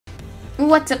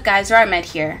What's up guys, Rahmed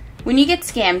here. When you get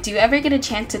scammed, do you ever get a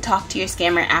chance to talk to your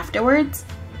scammer afterwards?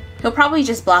 He'll probably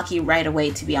just block you right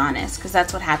away, to be honest, because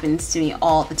that's what happens to me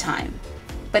all the time.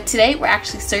 But today we're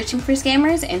actually searching for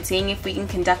scammers and seeing if we can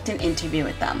conduct an interview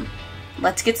with them.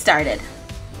 Let's get started.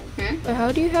 But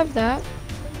how do you have that?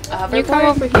 You come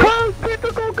over here. Oh,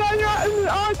 typical going out in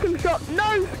the item shop,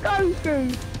 no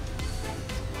scoping!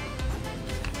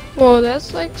 Whoa,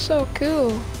 that's like so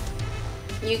cool.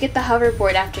 You get the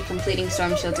hoverboard after completing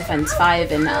Storm Shield Defense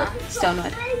 5 in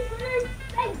Stonewood.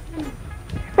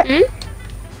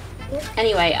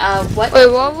 Anyway, Wait, what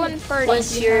 130?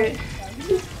 what's your...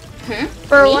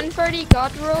 For Me? 130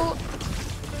 God roll?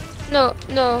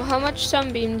 No, how much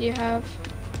Sunbeam do you have?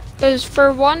 Because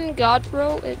for one God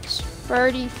roll, it's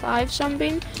 35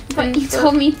 Sunbeam. But you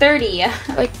told me 30.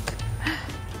 Like,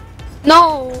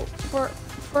 no, for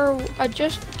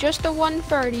just the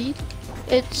 130,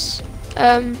 it's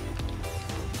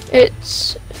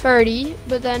 30,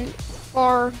 but then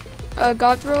for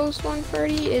God rolls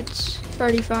 130, it's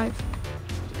 35.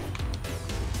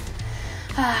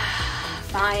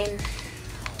 Fine.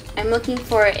 I'm looking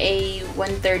for a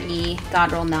 130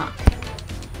 God roll knock.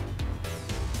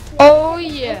 Oh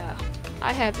yeah,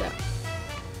 I have that.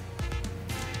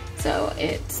 So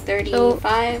it's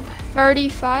 35.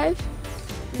 35?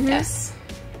 Yes.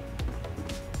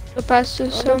 The best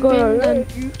is Sunbeam then.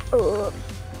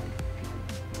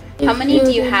 How many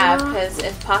do you have? Because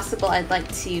if possible, I'd like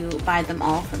to buy them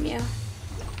all from you.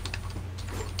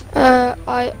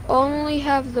 I only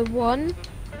have the one.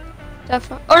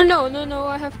 Or no,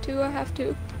 I have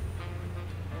two.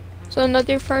 So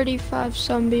another 35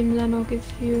 Sunbeam, then I'll give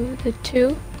you the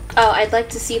 2. Oh, I'd like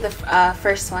to see the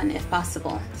first one if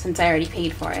possible, since I already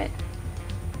paid for it.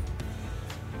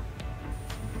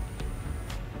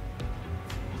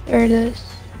 There it is.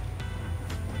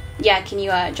 Yeah, can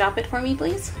you drop it for me,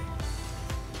 please?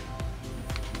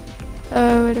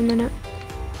 Wait a minute.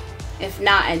 If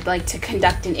not, I'd like to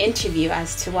conduct an interview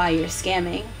as to why you're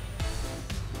scamming.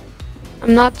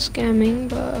 I'm not scamming,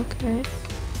 but okay.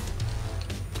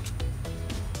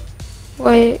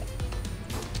 Wait,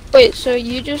 so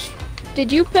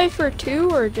did you pay for 2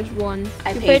 or just 1?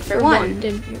 I You paid for one,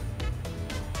 didn't you?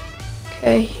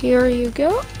 Okay, here you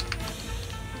go.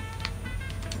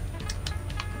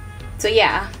 So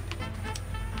yeah.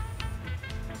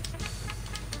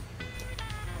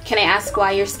 Can I ask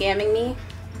why you're scamming me?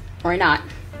 Or not?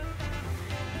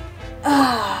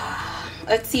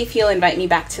 Let's see if he'll invite me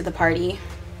back to the party.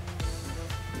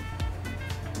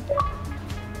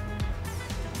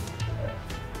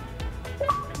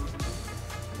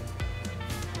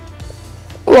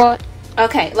 What?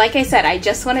 Okay, like I said, I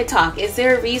just want to talk. Is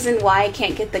there a reason why I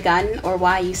can't get the gun or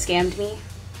why you scammed me?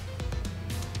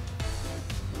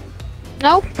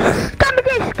 Nope.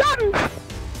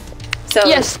 So,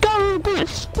 Yes.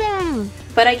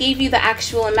 but I gave you the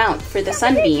actual amount for the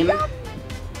Sunbeam.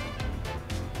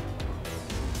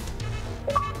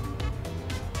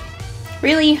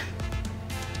 Really?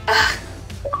 Ugh.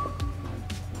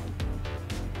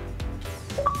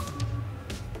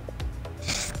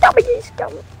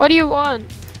 What do you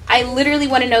want? I literally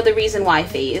want to know the reason why,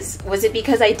 FaZe. Was it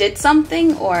because I did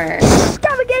something, or is it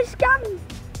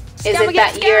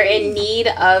that you're in need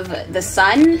of the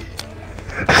sun?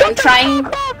 I'm trying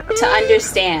to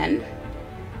understand.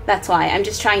 That's why. I'm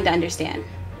just trying to understand.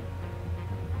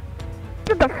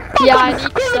 Yeah, I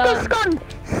need some.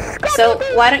 So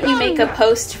why don't you make a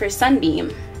post for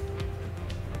Sunbeam?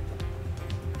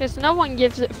 Because no one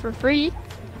gives it for free.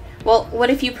 Well, what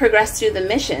if you progress through the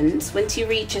missions? Once you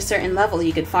reach a certain level,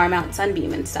 you could farm out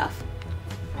Sunbeam and stuff.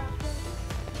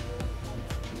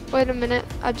 Wait a minute,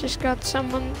 I just got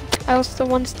someone else that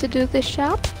wants to do this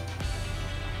shop.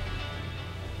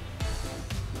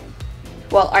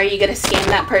 Well, are you gonna scam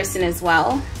that person as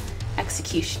well?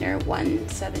 Executioner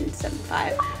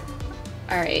 1775.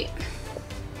 Alright.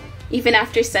 Even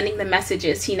after sending the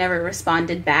messages, he never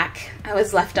responded back. I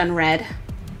was left unread.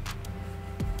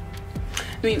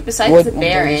 I mean, besides the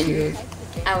Baron,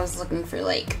 I was looking for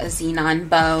like a Xenon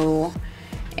bow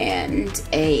and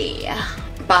a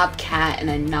Bobcat and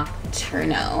a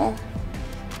Nocturno.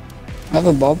 I have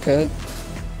a Bobcat.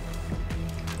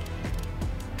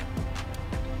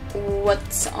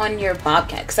 What's on your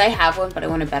Bobcat? Because I have one, but I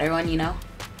want a better one, you know?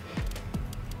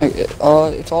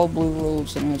 It's all blue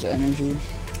rolls and it has energy.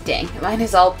 Dang, mine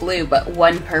is all blue, but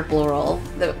one purple roll.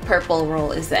 The purple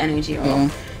roll is the energy roll, Yeah.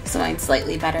 so mine's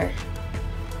slightly better.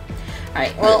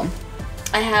 Alright, well,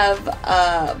 I have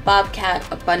a Bobcat,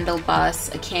 a Bundle Bus,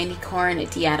 a Candy Corn, a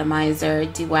Deatomizer, a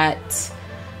Duet,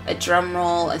 a Drum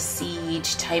Roll, a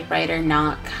Siege, Typewriter,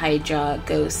 Knock, Hydra,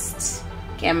 Ghost,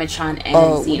 Gamatron, and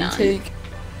Would you Xenon. take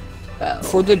Bow.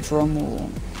 for the drum roll?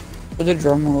 For the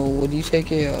drum roll, would you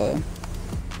take a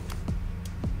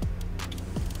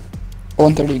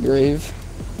 130 grave?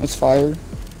 It's fire.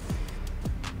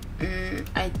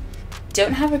 I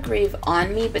don't have a grave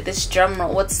on me, but this drum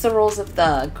roll, what's the rolls of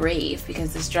the grave?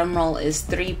 Because this drum roll is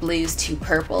 3 blues, 2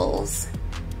 purples.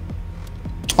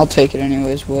 I'll take it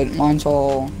anyways, but mine's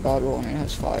all god roll and it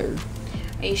has fire.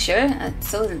 Are you sure? That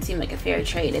still doesn't seem like a fair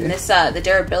trade. And this, the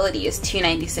durability is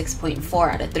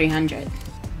 296.4 out of 300.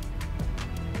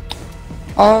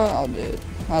 I'll do it.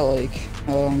 I like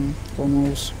drum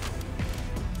rolls.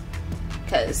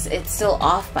 Because it's still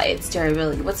off by its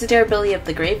durability. What's the durability of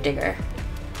the Gravedigger?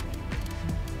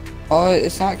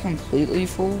 It's not completely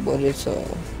full, but it's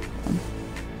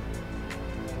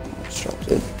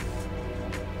obstructed.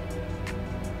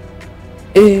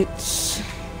 It's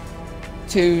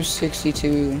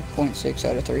 262.6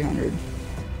 out of 300.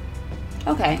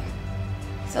 Okay.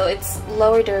 So it's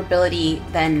lower durability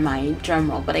than my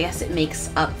drum roll, but I guess it makes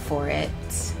up for it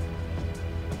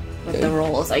with the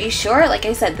rolls. Are you sure? Like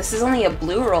I said, this is only a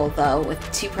blue roll though, with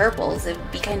 2 purples. It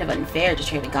would be kind of unfair to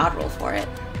trade a god roll for it.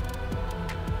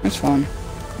 It's fine.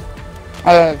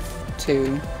 I have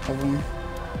 2 of them.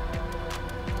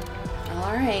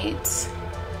 Alright.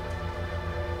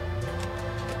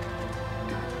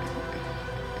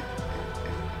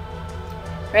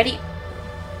 Ready?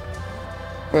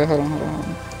 Wait, hold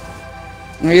on.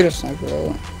 Let me get a sniper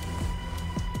out.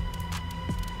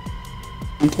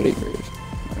 I'm pretty great.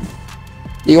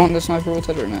 Do you want the sniper with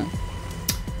it or not?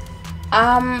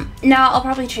 No, I'll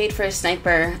probably trade for a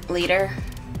sniper later.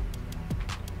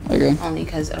 Okay. Only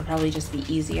because it'll probably just be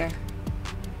easier.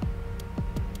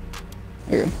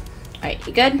 Okay. Alright,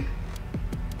 you good?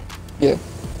 Yeah.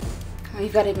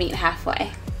 We've got to meet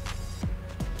halfway.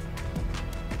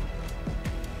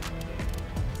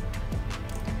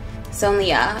 It's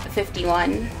only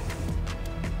 51.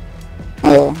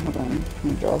 Oh, hold on. Let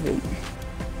me drop it.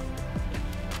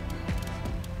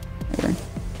 Okay.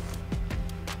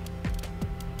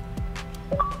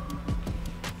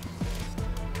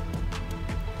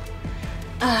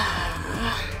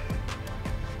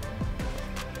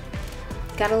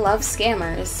 Gotta love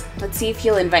scammers. Let's see if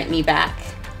he'll invite me back.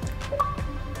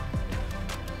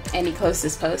 And he closed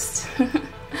his post.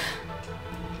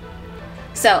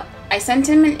 So, I sent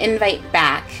him an invite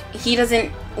back. He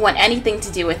doesn't want anything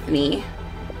to do with me.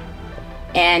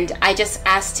 And I just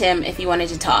asked him if he wanted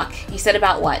to talk. He said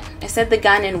about what? I said the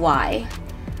gun and why.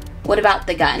 What about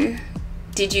the gun?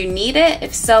 Did you need it?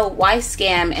 If so, why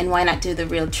scam and why not do the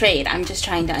real trade? I'm just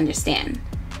trying to understand.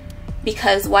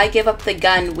 Because why give up the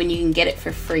gun when you can get it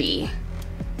for free?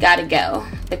 Gotta go.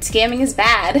 But scamming is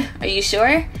bad. Are you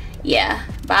sure? Yeah.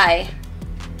 Bye.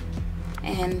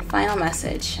 And final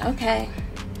message. Okay.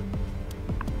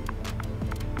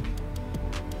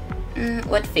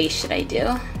 What face should I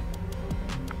do?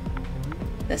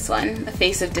 This one. The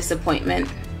face of disappointment.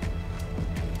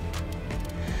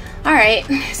 Alright.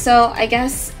 So I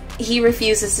guess he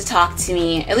refuses to talk to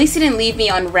me. At least he didn't leave me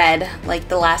on red like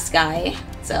the last guy.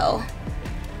 So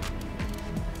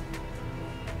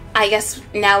I guess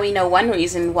now we know one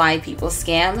reason why people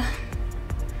scam.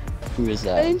 Who is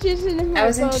that? I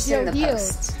was interested in the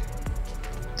post.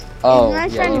 Oh, my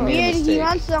yeah, friend you made a weird, he mistake.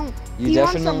 wants some. You he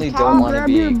wants definitely some don't Tom want to grab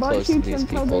be your butt close to cheeks these and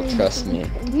tell people, them- trust me.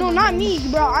 No, not me,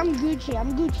 bro. I'm Gucci.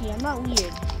 I'm not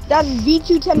weird. That's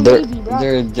V210 They're, baby, bro.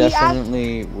 they're He asked-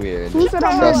 definitely weird. Who said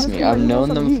I'm Trust not me, I've known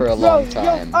them for a long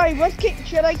time. Alright,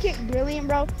 should I kick Brilliant,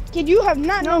 bro? Kid, you have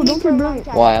not known me for a long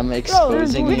time. Why, I'm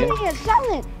exposing bro, you? Brilliant,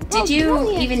 silent. Bro, Did you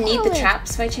Brilliant, even need the silent.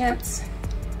 traps by chance?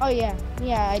 Oh, yeah.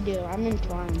 Yeah, I do. I'm in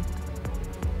Twine.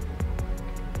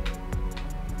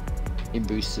 He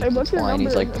boosted Hey, to what's your twine,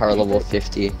 he's number? like power level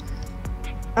 50.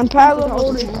 I'm power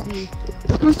level How 50.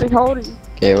 Acoustic, how old are you?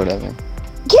 Okay, whatever.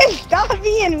 Kid, stop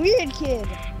being weird, kid.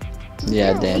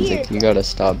 Yeah, You're Danzig, weird. you gotta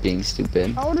stop being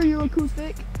stupid. How old are you,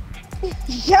 Acoustic?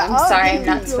 I'm sorry, I'm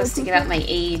not supposed to give out my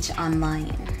age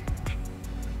online.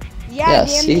 Yeah, damn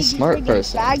see, it, you smart friggin'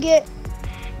 person. Faggot.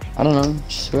 I don't know,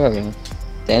 just whoever.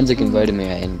 Danzig invited me,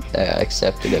 I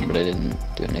accepted it, but I didn't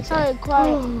do anything. Alright,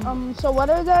 quiet. So what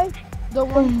are they? The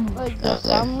one, like, the Oh, there.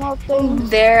 sound wall thing?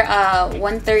 They're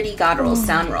 130 god roll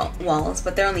sound walls,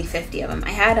 but they're only 50 of them.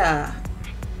 I had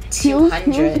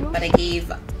 200, but I gave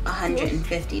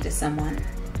 150 to someone.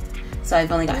 So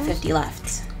I've only got 50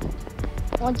 left.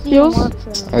 What do you want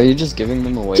from Are you just giving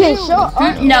them away? Kid, shut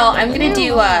up. No, I'm gonna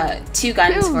do 2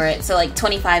 guns for it. So like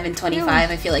 25 and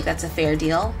 25. I feel like that's a fair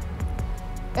deal.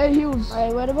 Hey, Hughes.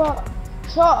 Alright, what about?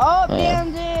 Shut up, Oh.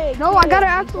 Danzig. No, I gotta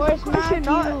Kid, ask you a Force question.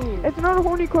 Matthew. It's not a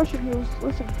horny question, Hughes.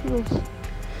 Listen, Hughes.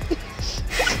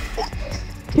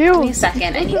 Give me a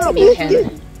second, I need to mute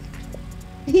him.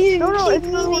 No, it's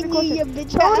not a horny question.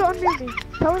 Tell her to unmute me.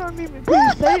 Tell her to unmute me,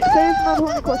 please. Say it's not a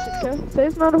horny question, okay? Say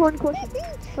it's not a horny question.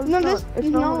 No, It's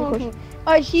not a horny question.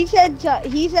 Alright, he said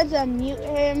to mute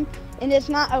him, and it's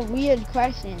not a weird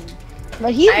question.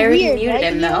 But he's I already weird, muted right?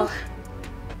 him though.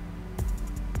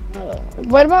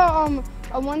 What about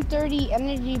a 130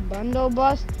 energy bundle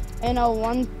bus and a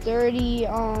 130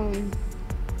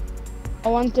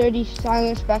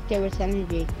 silent spectre with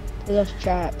energy for those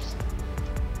traps?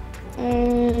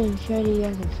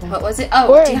 What was it?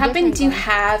 Oh, Or do you a happen different to one.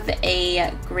 have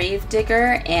a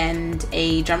gravedigger and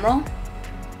a drumroll?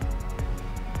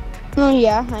 Oh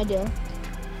yeah, I do.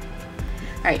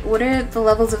 Alright, what are the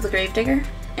levels of the gravedigger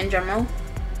and drumroll?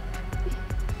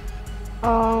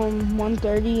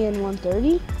 130 and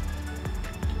 130.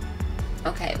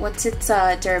 Okay, what's its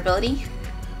durability?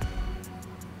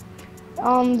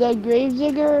 The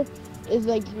gravedigger is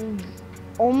like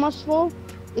almost full.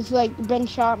 It's like been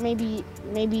shot maybe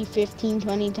 15,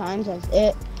 20 times. That's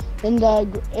it. And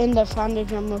the founder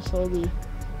drum will fully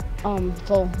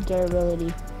full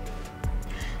durability.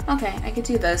 Okay, I could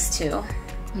do those two.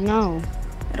 No.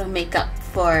 It'll make up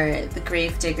for the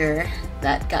gravedigger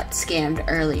that got scammed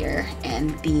earlier and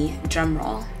the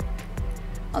drumroll.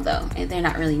 Although they're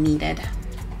not really needed.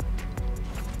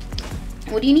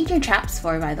 What do you need your traps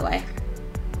for, by the way?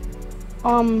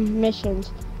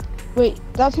 Missions. Wait,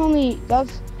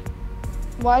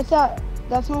 why is that?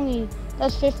 That's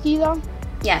 50 though?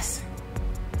 Yes.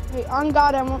 Wait, on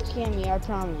God, I won't scam you, I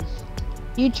promise.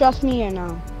 You trust me or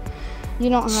no? You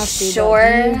don't have to. but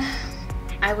Sure. you-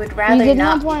 I would rather there's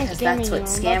not no point in because that's scamming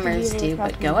what you. I'm about to scammers give you do, a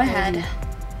but copy go of ahead.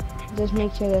 30. Just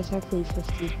make sure that's actually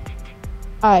 50.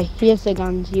 Alright, here's the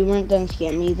guns. You weren't done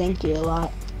scam me. Thank you a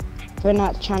lot for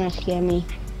not trying to scam me.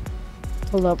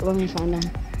 Hold up, let me find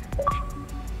them.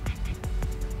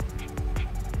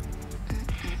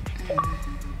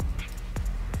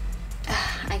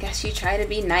 I guess you try to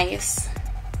be nice.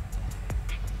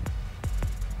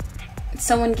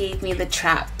 Someone gave me the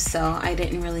trap, so I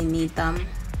didn't really need them.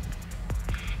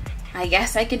 I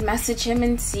guess I could message him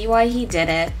and see why he did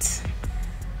it.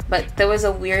 But there was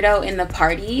a weirdo in the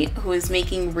party who was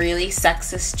making really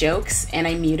sexist jokes and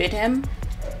I muted him.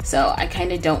 So I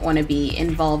kind of don't want to be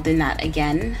involved in that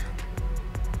again.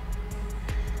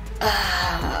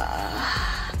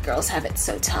 Girls have it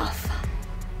so tough.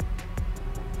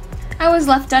 I was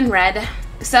left unread,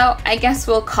 so I guess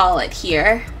we'll call it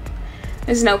here.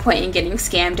 There's no point in getting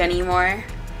scammed anymore.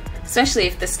 Especially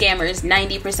if the scammers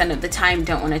 90% of the time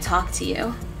don't want to talk to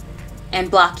you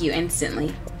and block you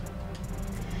instantly.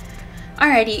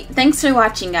 Alrighty, thanks for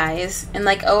watching guys, and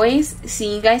like always,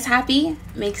 seeing you guys happy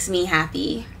makes me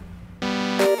happy.